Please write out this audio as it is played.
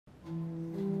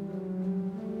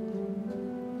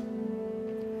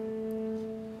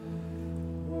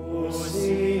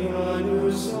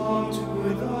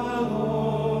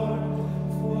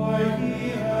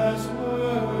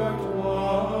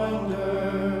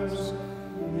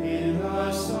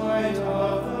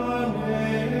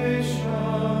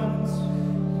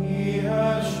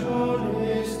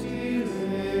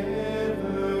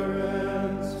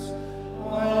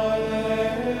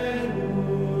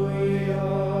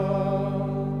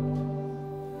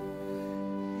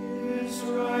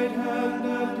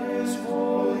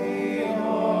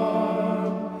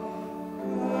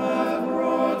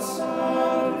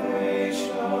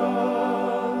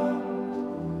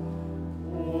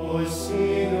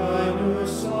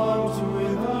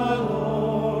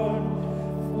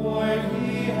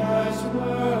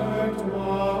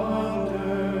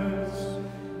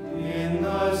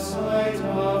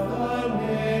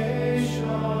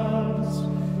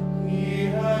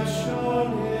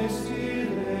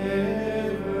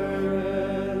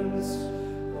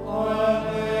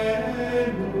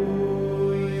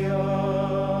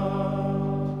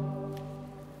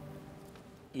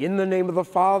of the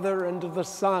Father, and of the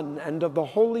Son, and of the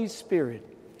Holy Spirit.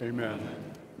 Amen.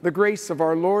 The grace of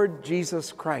our Lord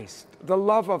Jesus Christ, the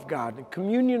love of God, and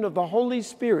communion of the Holy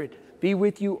Spirit be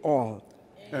with you all.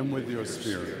 And with your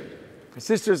spirit.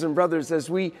 Sisters and brothers, as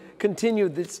we continue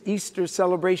this Easter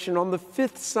celebration on the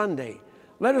 5th Sunday,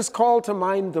 let us call to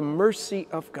mind the mercy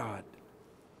of God.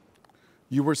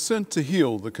 You were sent to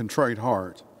heal the contrite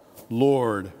heart.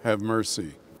 Lord, have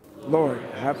mercy. Lord,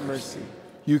 have mercy.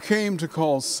 You came to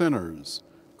call sinners.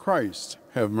 Christ,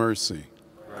 have mercy.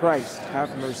 Christ,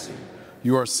 have mercy.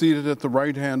 You are seated at the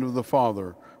right hand of the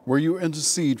Father, where you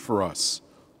intercede for us.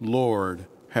 Lord,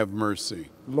 have mercy.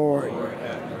 Lord,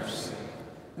 have mercy.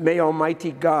 May Almighty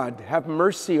God have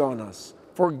mercy on us,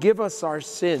 forgive us our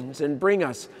sins, and bring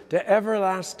us to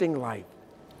everlasting life.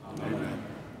 Amen.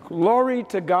 Glory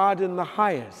to God in the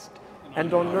highest,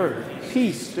 and on earth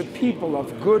peace to people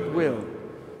of good will.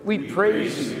 We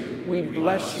praise you, we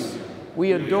bless you,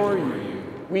 we adore you,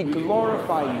 we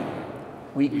glorify you.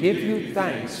 We give you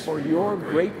thanks for your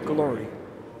great glory.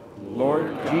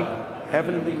 Lord,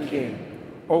 Heavenly King,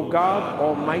 O God,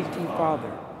 Almighty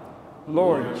Father,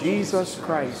 Lord Jesus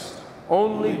Christ,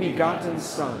 only begotten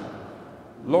Son,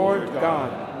 Lord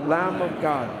God, Lamb of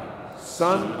God,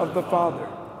 Son of the Father,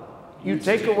 you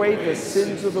take away the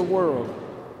sins of the world,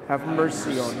 have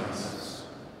mercy on us.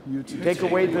 You take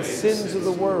away the sins of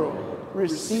the world,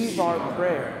 receive our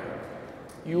prayer.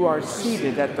 You are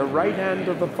seated at the right hand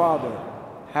of the Father,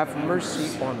 have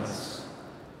mercy on us.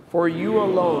 For you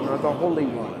alone are the Holy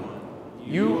One.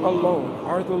 You alone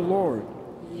are the Lord.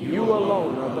 You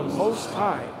alone are the Most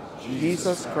High,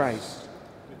 Jesus Christ,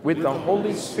 with the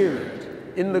Holy Spirit,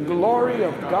 in the glory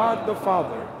of God the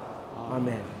Father.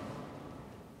 Amen.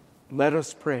 Let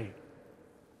us pray.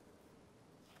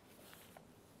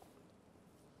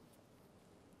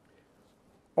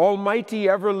 Almighty,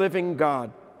 ever-living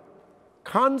God,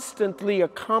 constantly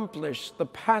accomplish the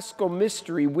Paschal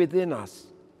mystery within us,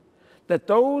 that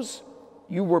those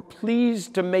you were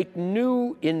pleased to make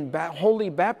new in holy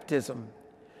baptism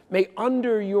may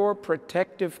under your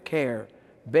protective care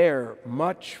bear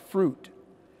much fruit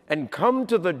and come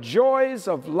to the joys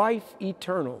of life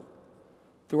eternal.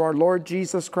 Through our Lord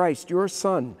Jesus Christ, your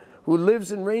Son, who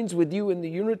lives and reigns with you in the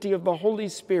unity of the Holy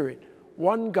Spirit,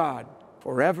 one God,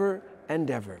 forever and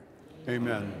ever.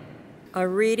 Amen. A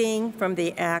reading from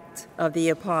the Acts of the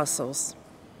Apostles.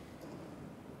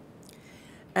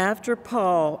 After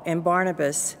Paul and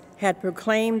Barnabas had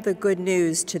proclaimed the good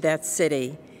news to that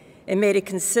city and made a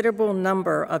considerable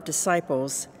number of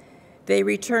disciples, they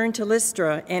returned to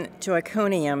Lystra and to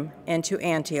Iconium and to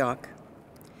Antioch.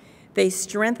 They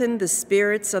strengthened the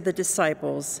spirits of the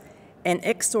disciples and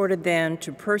exhorted them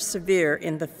to persevere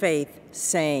in the faith,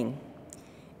 saying,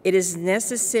 "It is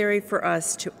necessary for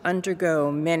us to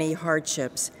undergo many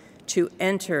hardships to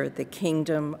enter the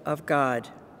kingdom of God."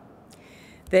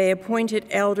 They appointed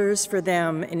elders for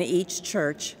them in each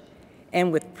church,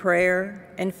 and with prayer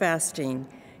and fasting,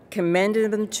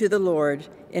 commended them to the Lord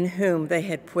in whom they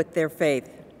had put their faith.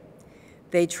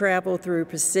 They traveled through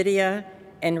Pisidia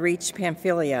and reached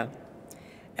Pamphylia.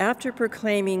 After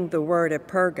proclaiming the word at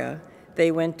Perga,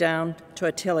 they went down to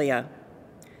Attalia.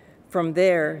 From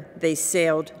there, they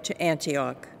sailed to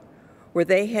Antioch, where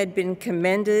they had been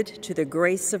commended to the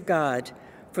grace of God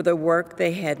for the work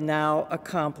they had now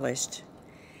accomplished.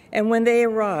 And when they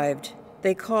arrived,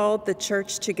 they called the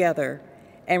church together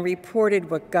and reported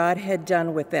what God had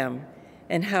done with them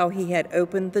and how he had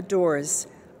opened the doors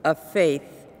of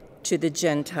faith to the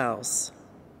Gentiles.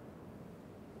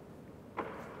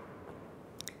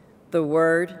 The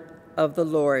word of the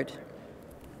Lord.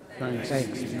 Thanks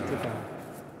be to God.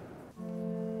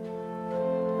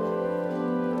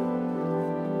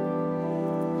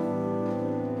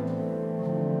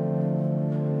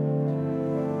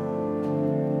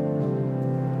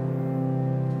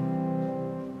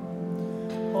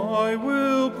 I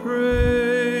will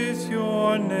praise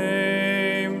your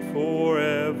name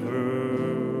forever,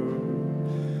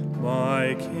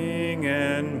 my King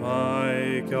and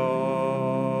my God.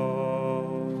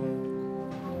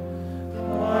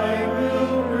 I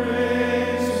will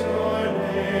praise your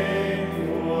name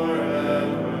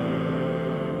forever,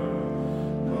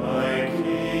 my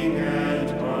King and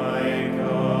my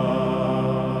God.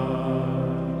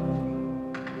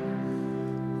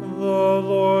 The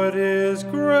Lord is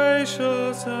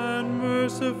gracious and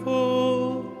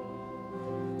merciful,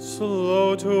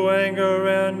 slow to anger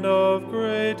and of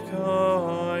great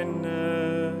kindness.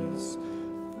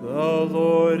 The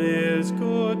Lord is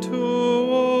good to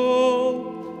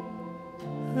all,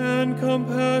 and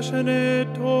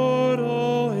compassionate toward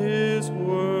all his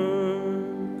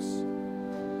works.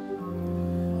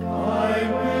 I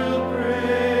will praise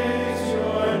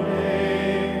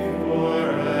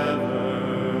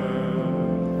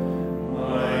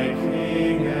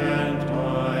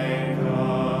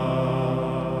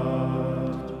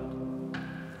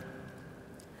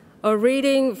A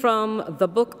reading from the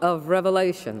book of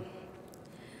Revelation.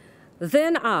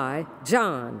 Then I,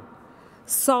 John,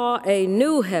 saw a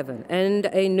new heaven and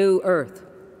a new earth.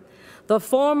 The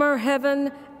former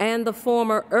heaven and the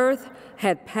former earth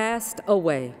had passed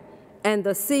away, and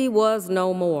the sea was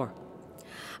no more.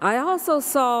 I also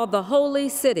saw the holy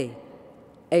city,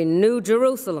 a new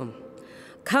Jerusalem,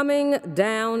 coming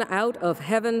down out of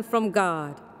heaven from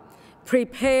God,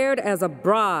 prepared as a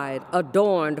bride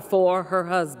adorned for her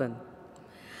husband.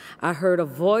 I heard a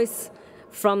voice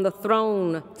from the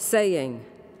throne saying,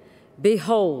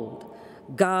 "Behold,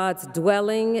 God's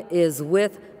dwelling is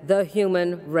with the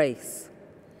human race.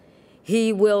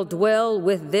 He will dwell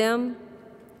with them,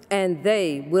 and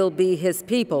they will be his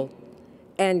people,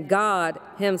 and God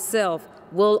himself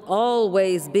will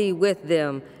always be with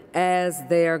them as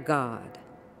their God.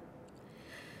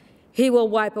 He will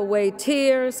wipe away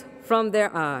tears from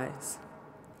their eyes,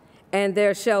 and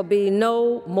there shall be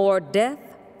no more death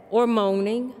or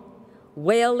moaning,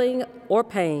 wailing or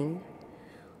pain,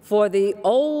 for the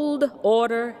old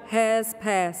order has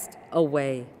passed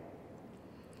away."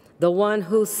 The one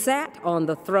who sat on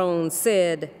the throne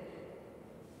said,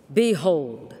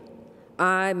 "Behold,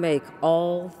 I make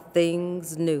all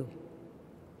things new."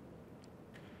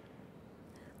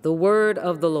 The word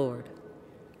of the Lord.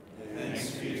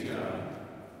 Thanks be to God.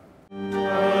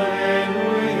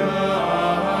 Alleluia,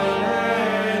 alleluia,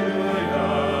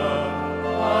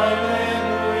 alleluia.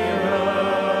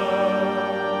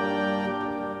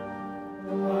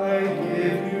 I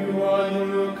give you a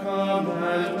new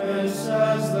commandment,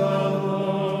 says the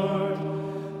Lord.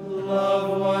 Love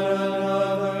one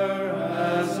another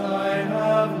as I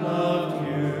have loved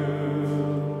you.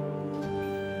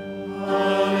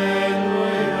 Alleluia,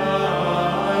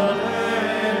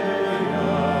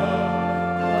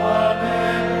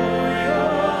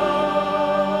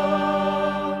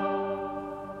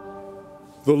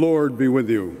 The Lord be with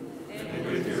you. and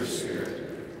with your spirit.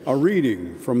 A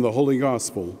reading from the Holy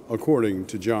Gospel according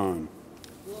to John.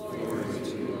 Glory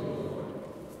to you, Lord.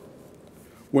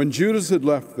 When Judas had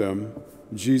left them,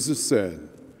 Jesus said,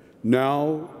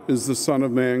 "Now is the Son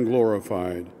of Man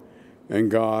glorified, and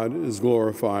God is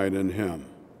glorified in him.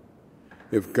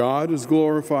 If God is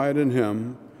glorified in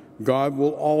him, God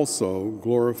will also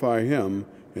glorify him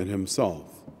in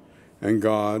himself, and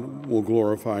God will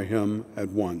glorify him at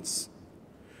once.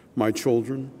 My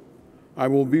children, I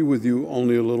will be with you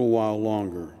only a little while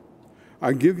longer.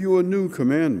 I give you a new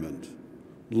commandment: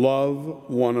 love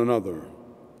one another.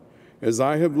 As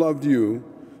I have loved you,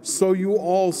 so you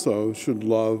also should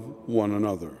love one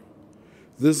another.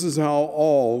 This is how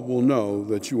all will know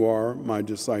that you are my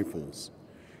disciples,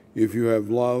 if you have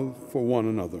love for one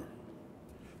another."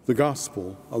 The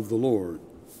Gospel of the Lord.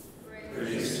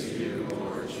 Praise to you,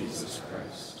 Lord Jesus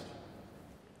Christ.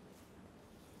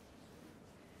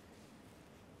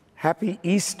 Happy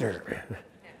Easter.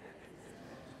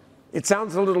 It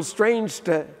sounds a little strange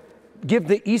to give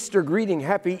the Easter greeting,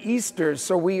 Happy Easter,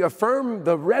 so we affirm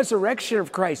the resurrection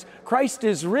of Christ. Christ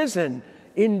is risen.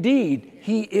 Indeed,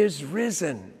 he is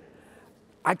risen.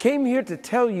 I came here to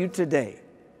tell you today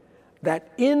that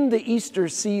in the Easter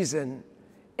season,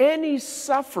 any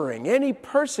suffering, any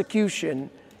persecution,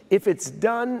 if it's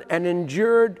done and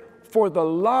endured for the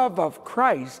love of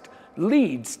Christ,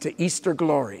 leads to Easter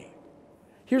glory.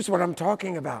 Here's what I'm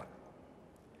talking about.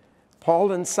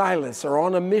 Paul and Silas are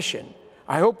on a mission.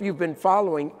 I hope you've been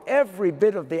following every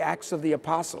bit of the Acts of the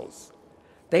Apostles.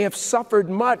 They have suffered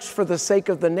much for the sake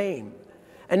of the name.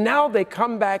 And now they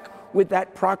come back with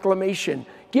that proclamation,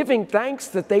 giving thanks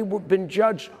that they've been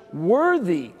judged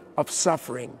worthy of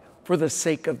suffering for the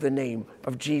sake of the name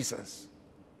of Jesus.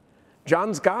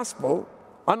 John's Gospel,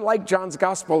 unlike John's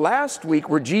Gospel last week,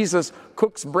 where Jesus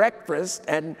cooks breakfast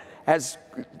and has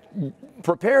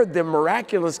prepared the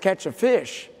miraculous catch of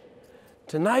fish,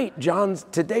 today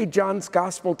John's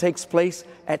Gospel takes place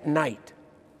at night,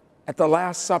 at the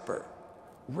Last Supper,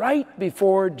 right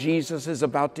before Jesus is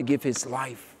about to give his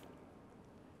life.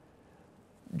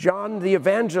 John the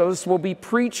evangelist will be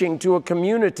preaching to a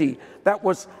community that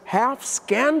was half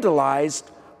scandalized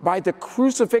by the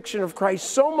crucifixion of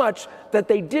Christ, so much that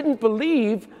they didn't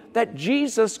believe that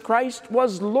Jesus Christ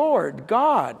was Lord,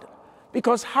 God,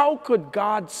 because how could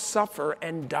God suffer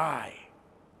and die?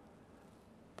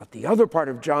 But the other part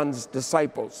of John's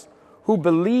disciples, who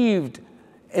believed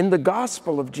in the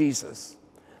gospel of Jesus,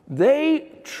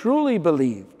 they truly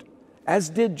believed, as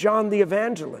did John the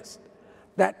evangelist,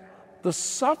 that the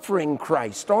suffering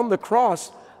Christ on the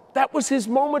cross, that was his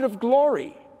moment of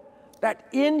glory, that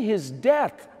in his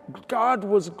death, God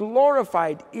was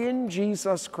glorified in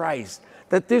Jesus Christ,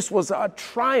 that this was a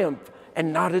triumph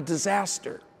and not a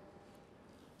disaster.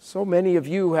 So many of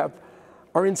you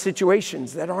are in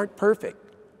situations that aren't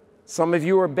perfect. Some of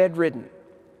you are bedridden,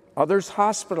 others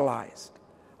hospitalized,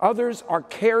 others are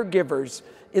caregivers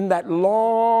in that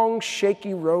long,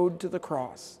 shaky road to the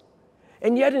cross.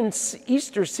 And yet in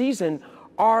Easter season,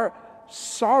 our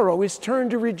sorrow is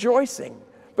turned to rejoicing,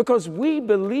 because we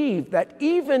believe that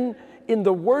even in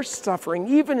the worst suffering,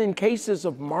 even in cases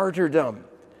of martyrdom,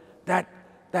 that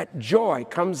joy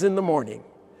comes in the morning,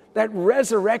 that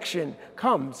resurrection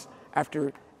comes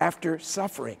after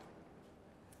suffering.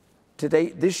 Today,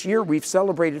 this year, we've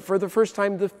celebrated for the first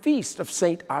time the feast of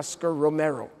St. Oscar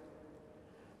Romero.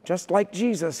 Just like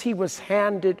Jesus, he was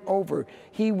handed over.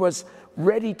 He was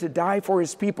ready to die for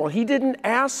his people. He didn't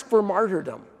ask for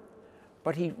martyrdom,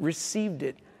 but he received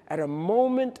it at a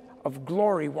moment of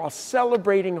glory while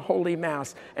celebrating Holy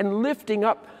Mass and lifting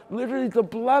up literally the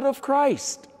blood of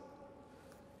Christ.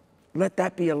 Let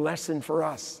that be a lesson for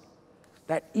us,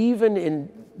 that even in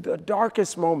the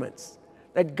darkest moments,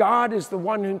 that God is the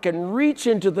one who can reach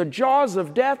into the jaws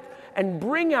of death and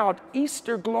bring out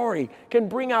Easter glory, can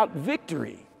bring out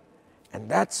victory. And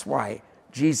that's why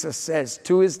Jesus says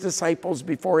to his disciples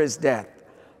before his death,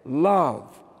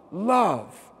 love,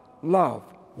 love, love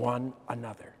one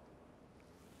another.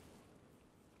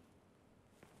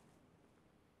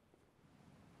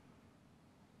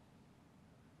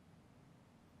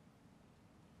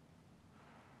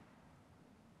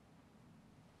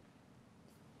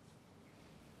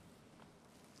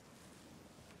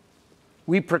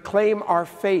 We proclaim our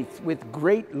faith with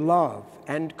great love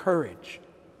and courage.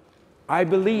 I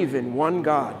believe in one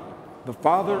God, the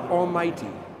Father Almighty,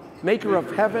 maker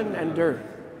of heaven and earth,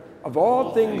 of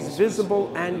all things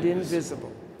visible and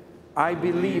invisible. I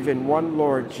believe in one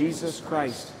Lord Jesus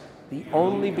Christ, the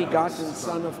only begotten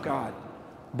Son of God,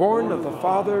 born of the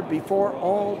Father before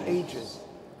all ages,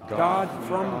 God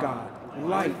from God,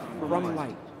 light from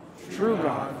light, true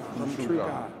God from true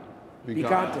God,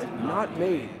 begotten, not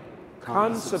made,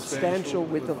 consubstantial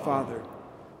with the Father.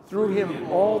 Through him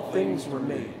all things were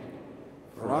made.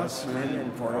 For us men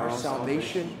and for our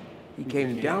salvation, he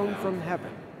came down from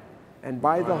heaven, and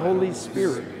by the Holy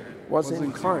Spirit was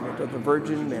incarnate of the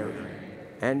Virgin Mary,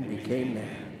 and became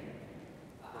man.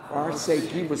 For our sake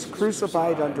he was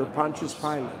crucified under Pontius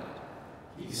Pilate.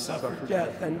 He suffered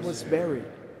death and was buried,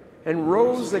 and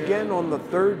rose again on the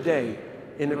third day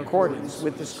in accordance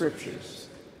with the Scriptures.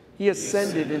 He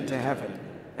ascended into heaven,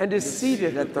 and is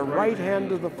seated at the right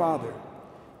hand of the Father.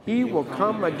 He will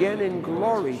come again in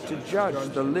glory to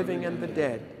judge the living and the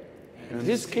dead, and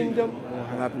his kingdom will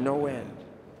have no end.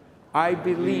 I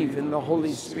believe in the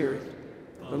Holy Spirit,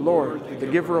 the Lord, the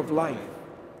giver of life,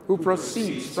 who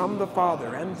proceeds from the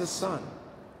Father and the Son,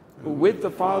 who with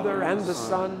the Father and the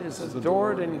Son is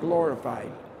adored and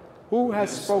glorified, who has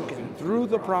spoken through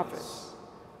the prophets.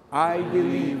 I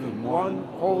believe in one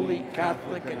holy,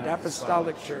 Catholic, and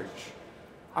Apostolic Church.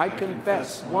 I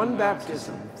confess one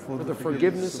baptism for the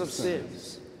forgiveness of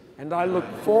sins, and I look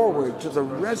forward to the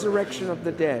resurrection of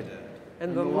the dead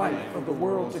and the life of the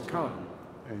world to come.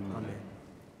 Amen.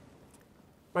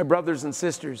 My brothers and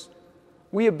sisters,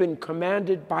 we have been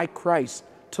commanded by Christ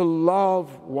to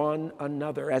love one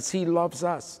another as he loves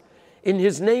us. In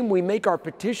his name we make our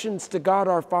petitions to God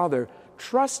our Father,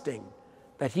 trusting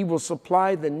that he will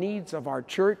supply the needs of our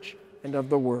church and of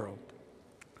the world.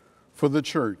 For the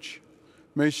church,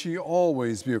 may she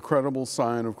always be a credible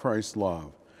sign of Christ's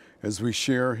love as we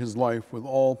share his life with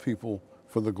all people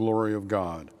for the glory of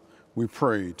God. We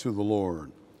pray to the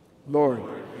Lord. Lord,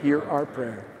 hear our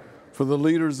prayer. For the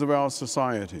leaders of our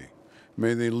society,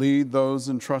 may they lead those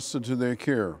entrusted to their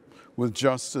care with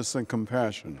justice and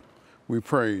compassion. We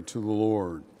pray to the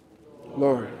Lord.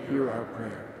 Lord, hear our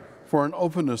prayer. For an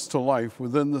openness to life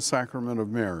within the sacrament of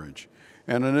marriage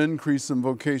and an increase in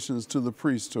vocations to the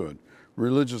priesthood,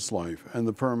 religious life, and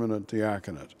the permanent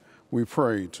diaconate, we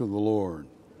pray to the Lord.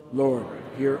 Lord,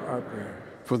 hear our prayer.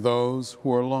 For those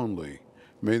who are lonely,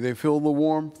 may they feel the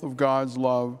warmth of God's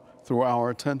love through our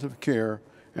attentive care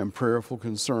and prayerful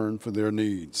concern for their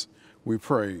needs. We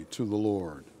pray to the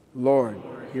Lord. Lord,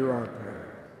 hear our prayer.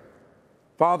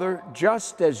 Father,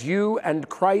 just as you and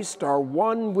Christ are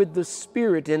one with the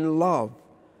Spirit in love,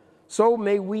 so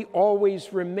may we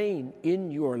always remain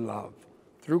in your love,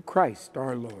 through Christ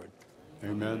our Lord.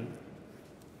 Amen.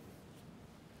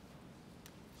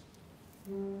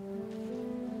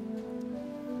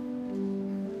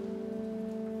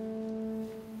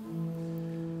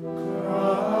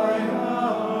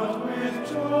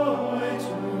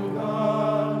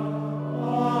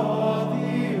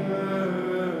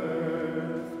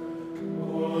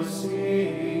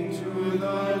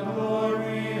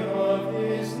 Glory of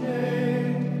his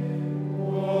name,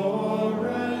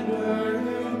 forever.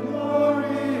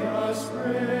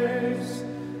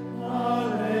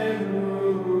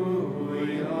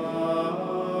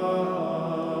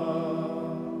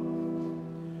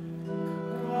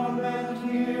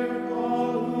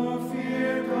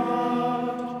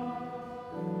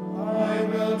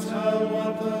 will tell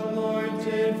what the Lord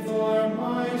did for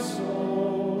my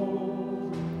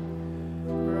soul.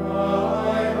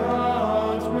 Cry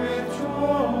out with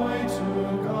joy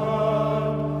to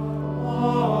God,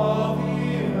 all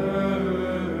the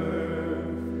earth.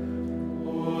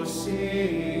 Oh,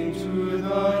 sing to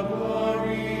the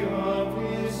glory of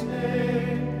his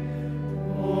name.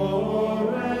 Oh,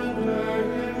 render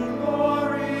him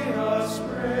glorious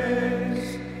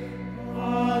praise.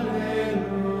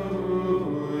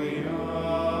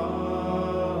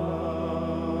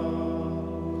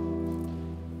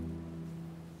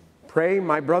 Pray,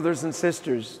 my brothers and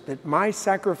sisters, that my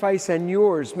sacrifice and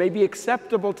yours may be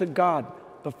acceptable to God,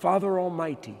 the Father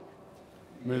Almighty.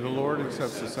 May the Lord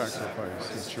accept the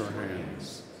sacrifice at your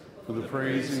hands, for the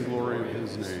praise and glory of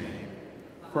his name,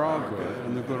 for our good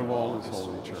and the good of all his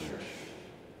holy church.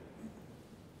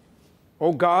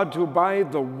 O God, who by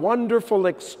the wonderful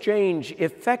exchange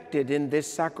effected in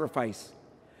this sacrifice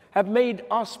have made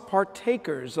us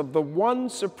partakers of the one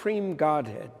supreme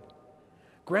Godhead,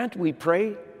 grant, we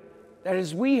pray, that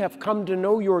as we have come to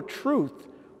know your truth,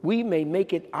 we may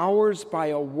make it ours by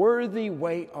a worthy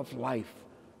way of life,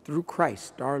 through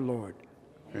Christ our Lord.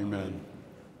 Amen.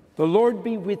 The Lord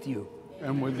be with you.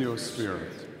 And with your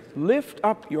spirit. Lift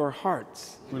up your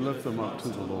hearts. We lift them up to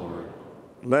the Lord.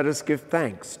 Let us give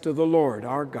thanks to the Lord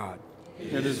our God.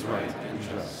 It is right and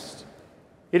just.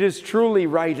 It is truly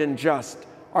right and just,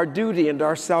 our duty and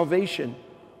our salvation,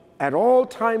 at all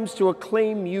times to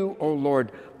acclaim you, O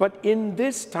Lord, but in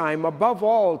this time, above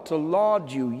all, to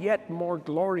laud you yet more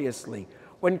gloriously,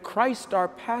 when Christ our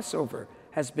Passover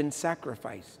has been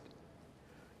sacrificed.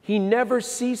 He never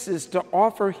ceases to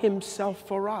offer himself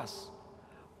for us,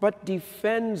 but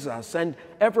defends us and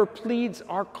ever pleads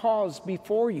our cause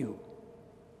before you.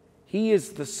 He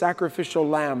is the sacrificial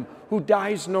lamb who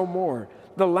dies no more,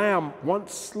 the lamb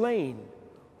once slain,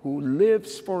 who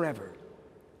lives forever.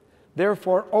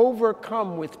 Therefore,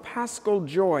 overcome with paschal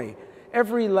joy,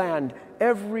 every land,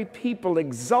 every people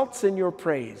exults in your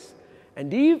praise,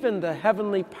 and even the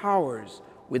heavenly powers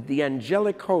with the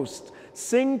angelic hosts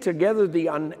sing together the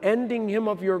unending hymn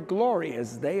of your glory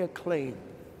as they acclaim.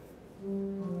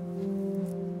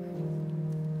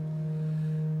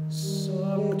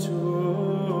 Sanctus,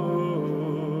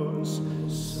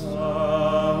 Sanctus,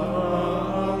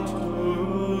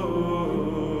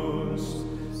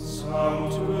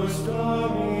 Sanctus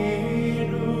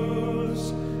Dominus,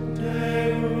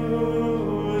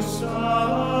 Deus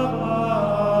Sabaoth,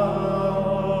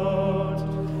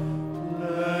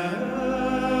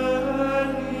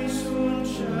 pleni sunt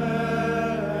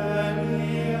cieli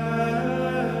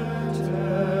et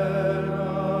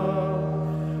terra,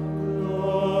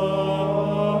 gloria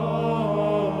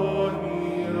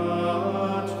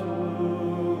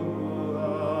tua,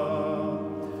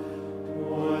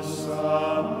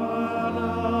 Hosanna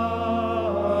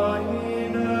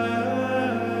in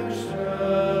excelsis,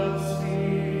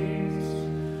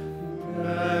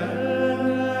 benedictus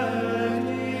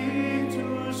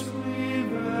qui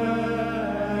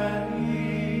venit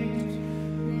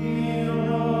in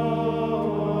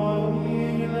nomine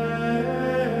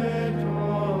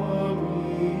Domini.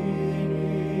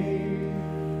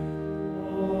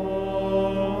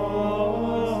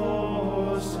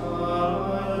 Hosanna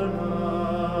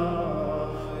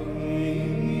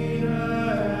in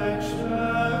excelsis.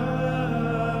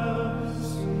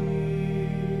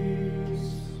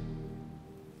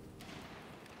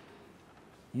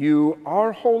 You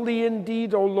are holy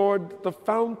indeed, O Lord, the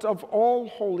fount of all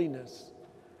holiness.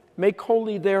 Make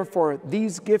holy, therefore,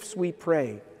 these gifts, we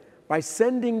pray, by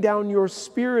sending down your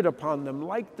Spirit upon them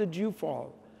like the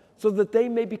dewfall, so that they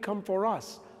may become for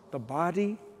us the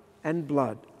body and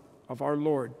blood of our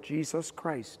Lord Jesus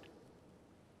Christ.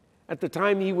 At the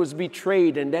time he was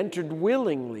betrayed and entered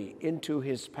willingly into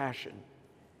his passion,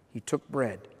 he took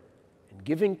bread and,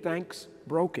 giving thanks,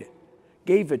 broke it,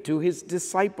 gave it to his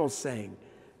disciples, saying,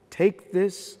 "Take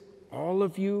this, all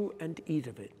of you, and eat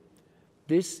of it.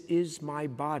 This is my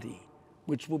body,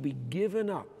 which will be given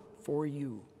up for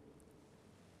you."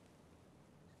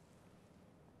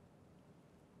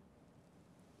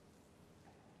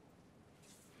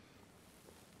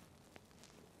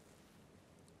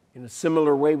 In a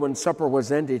similar way, when supper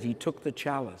was ended, he took the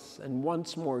chalice, and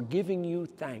once more, giving you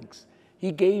thanks,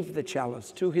 he gave the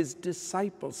chalice to his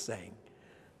disciples, saying,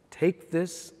 "Take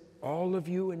this, all of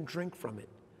you, and drink from it.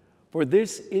 For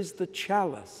this is the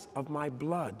chalice of my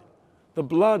blood, the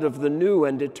blood of the new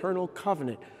and eternal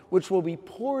covenant, which will be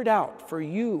poured out for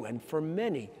you and for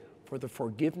many for the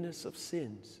forgiveness of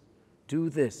sins. Do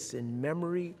this in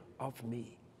memory of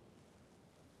me."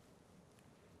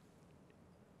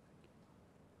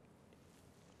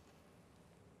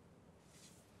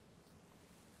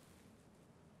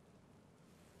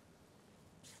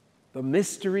 The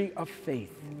mystery of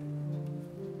faith.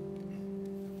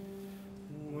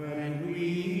 When we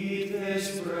eat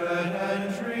this bread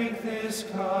and drink this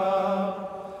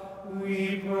cup,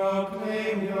 we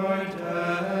proclaim your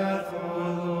death, O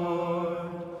Lord,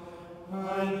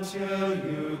 until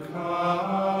you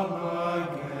come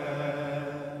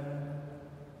again.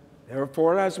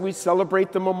 Therefore, as we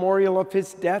celebrate the memorial of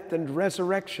his death and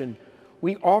resurrection,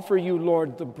 we offer you,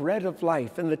 Lord, the bread of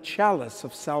life and the chalice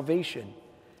of salvation,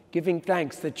 giving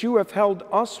thanks that you have held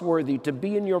us worthy to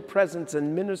be in your presence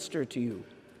and minister to you.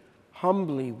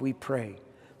 Humbly we pray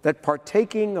that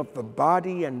partaking of the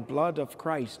body and blood of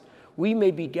Christ, we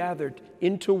may be gathered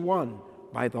into one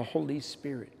by the Holy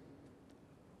Spirit.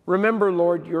 Remember,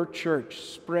 Lord, your church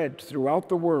spread throughout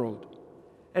the world,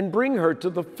 and bring her to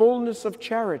the fullness of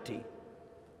charity,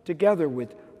 together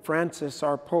with Francis,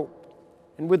 our Pope,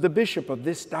 and with the bishop of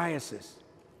this diocese,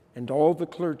 and all the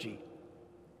clergy.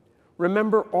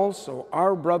 Remember also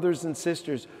our brothers and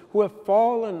sisters who have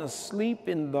fallen asleep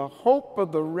in the hope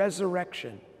of the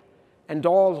resurrection, and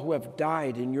all who have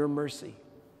died in your mercy.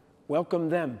 Welcome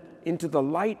them into the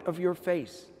light of your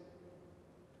face.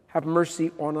 Have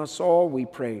mercy on us all, we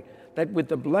pray, that with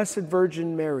the Blessed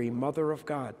Virgin Mary, Mother of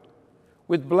God,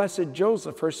 with blessed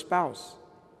Joseph, her spouse,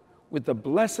 with the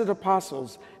blessed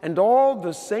apostles, and all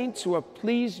the saints who have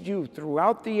pleased you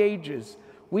throughout the ages,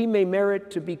 we may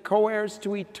merit to be co-heirs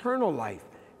to eternal life,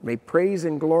 may praise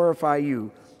and glorify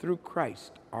you through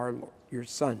Christ our Lord, your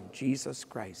Son, Jesus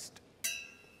Christ.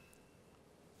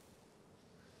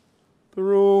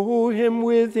 Through him,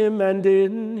 with him, and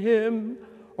in him,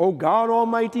 O God,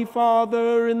 Almighty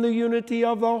Father, in the unity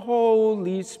of the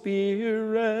Holy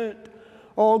Spirit,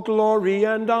 all glory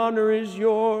and honor is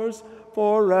yours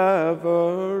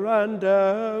forever and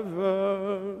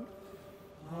ever.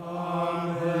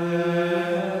 Amen.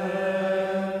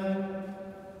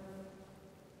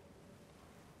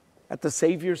 At the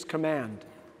Savior's command,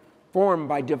 formed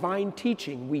by divine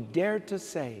teaching, we dare to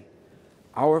say,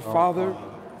 Our Father,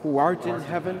 who art in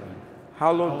heaven,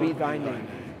 hallowed be thy name.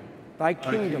 Thy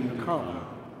kingdom come,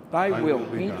 thy will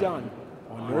be done,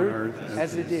 on earth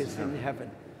as it is in heaven.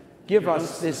 Give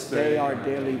us this day our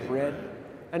daily bread,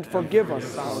 and forgive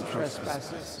us our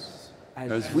trespasses,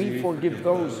 as we forgive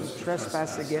those who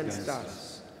trespass against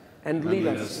us. And lead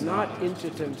us not into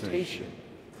temptation,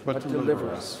 but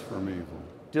deliver us from evil.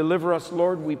 Deliver us,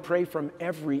 Lord, we pray, from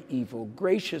every evil.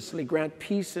 Graciously grant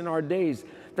peace in our days,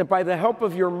 that by the help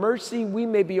of your mercy we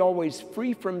may be always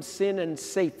free from sin and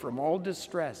safe from all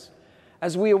distress,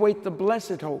 as we await the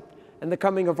blessed hope and the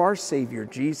coming of our Savior,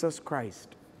 Jesus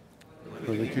Christ.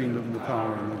 For the kingdom, the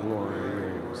power, and the glory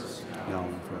are yours, now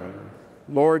and forever.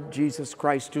 Lord Jesus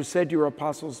Christ, who said to your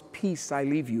apostles, Peace I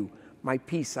leave you, my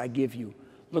peace I give you.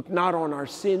 Look not on our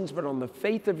sins, but on the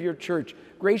faith of your church.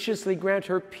 Graciously grant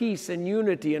her peace and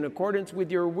unity in accordance with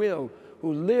your will,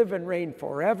 who live and reign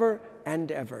forever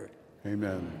and ever.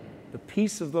 Amen. The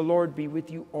peace of the Lord be with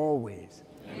you always.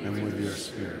 And with your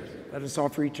spirit. Let us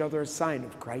offer each other a sign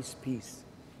of Christ's peace.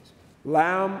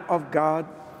 Lamb of God,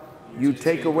 you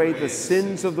take away the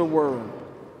sins of the world.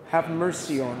 Have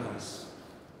mercy on us.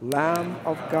 Lamb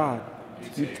of God,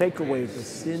 you take away the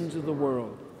sins of the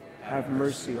world. Have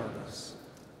mercy on us.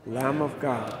 Lamb of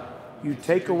God, you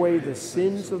take away the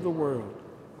sins of the world.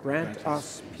 Grant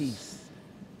us peace.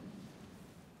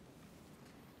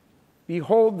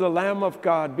 Behold the Lamb of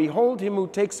God. Behold him who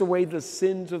takes away the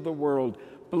sins of the world.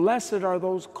 Blessed are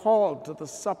those called to the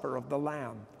supper of the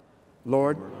Lamb.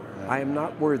 Lord, I am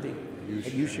not worthy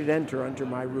that you should enter under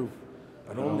my roof,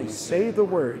 but only say the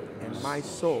word, and my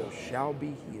soul shall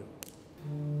be healed.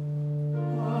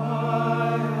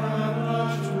 I am the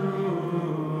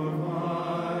true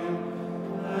vine,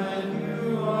 and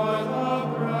you are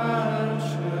the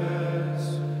branches.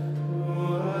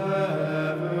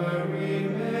 Whoever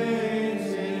remains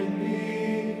in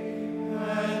me,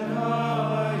 and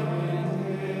I in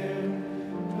him,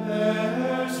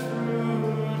 bears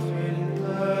fruit in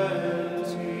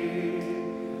plenty.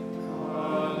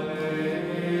 Alleluia.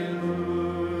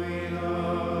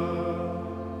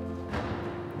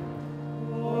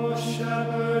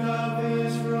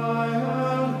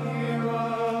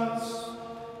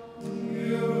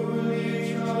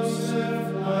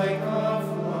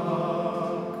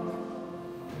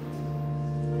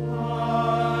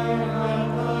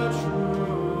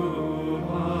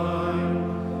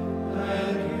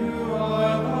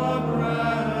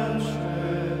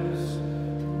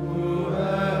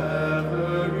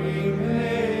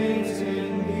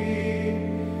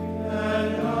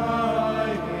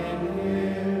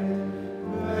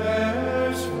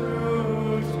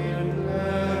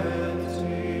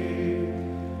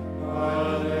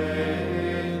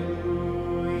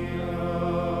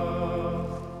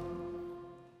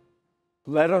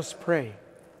 Let us pray.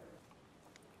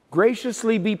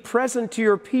 Graciously be present to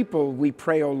your people, we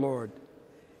pray, O Lord,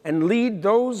 and lead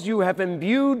those you have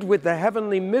imbued with the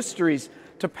heavenly mysteries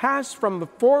to pass from the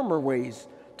former ways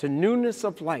to newness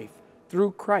of life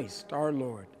through Christ our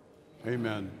Lord.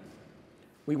 Amen.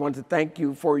 We want to thank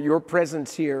you for your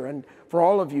presence here, and for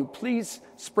all of you, please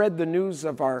spread the news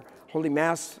of our Holy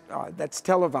Mass that's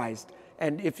televised.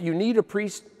 And if you need a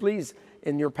priest, please,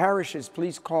 in your parishes,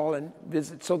 please call and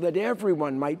visit so that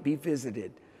everyone might be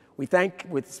visited. We thank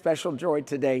with special joy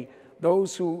today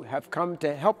those who have come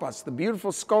to help us, the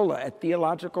beautiful Schola at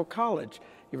Theological College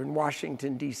here in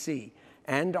Washington, D.C.,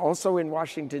 and also in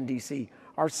Washington, D.C.,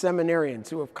 our seminarians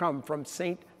who have come from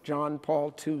St. John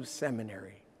Paul II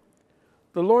Seminary.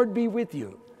 The Lord be with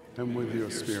you. And with your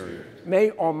spirit.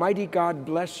 May Almighty God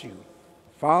bless you,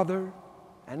 Father,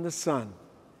 and the Son,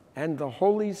 and the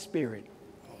Holy Spirit.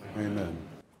 Amen.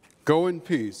 Go in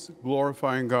peace,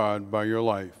 glorifying God by your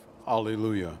life.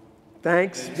 Alleluia.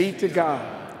 Thanks be to God.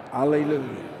 Alleluia.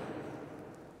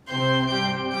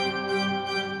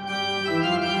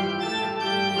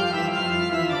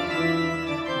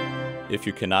 If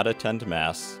you cannot attend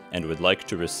Mass and would like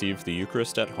to receive the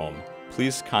Eucharist at home,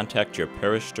 please contact your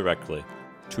parish directly.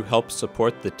 To help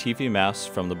support the TV Mass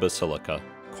from the Basilica,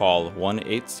 call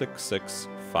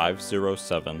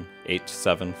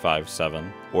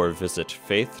 1-866-507-8757 or visit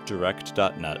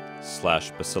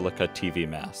faithdirect.net/Basilica TV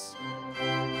Mass.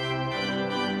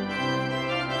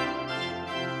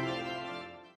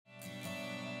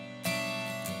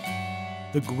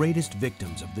 The greatest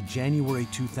victims of the January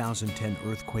 2010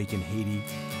 earthquake in Haiti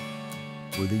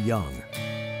were the young.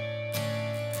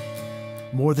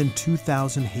 More than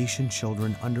 2,000 Haitian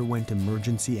children underwent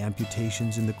emergency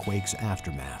amputations in the quake's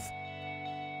aftermath.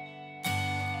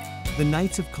 The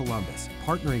Knights of Columbus,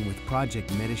 partnering with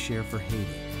Project Msgr for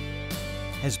Haiti,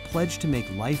 has pledged to make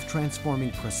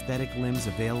life-transforming prosthetic limbs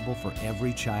available for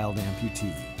every child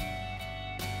amputee.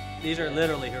 These are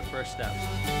literally her first steps.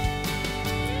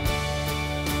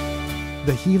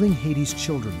 The Healing Haiti's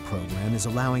Children program is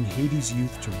allowing Haiti's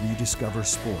youth to rediscover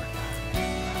sport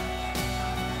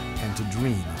and to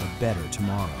dream of a better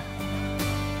tomorrow.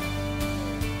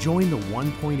 Join the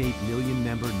 1.8 million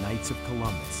member Knights of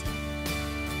Columbus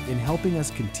in helping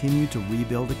us continue to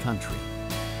rebuild a country,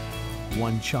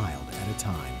 one child at a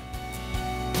time.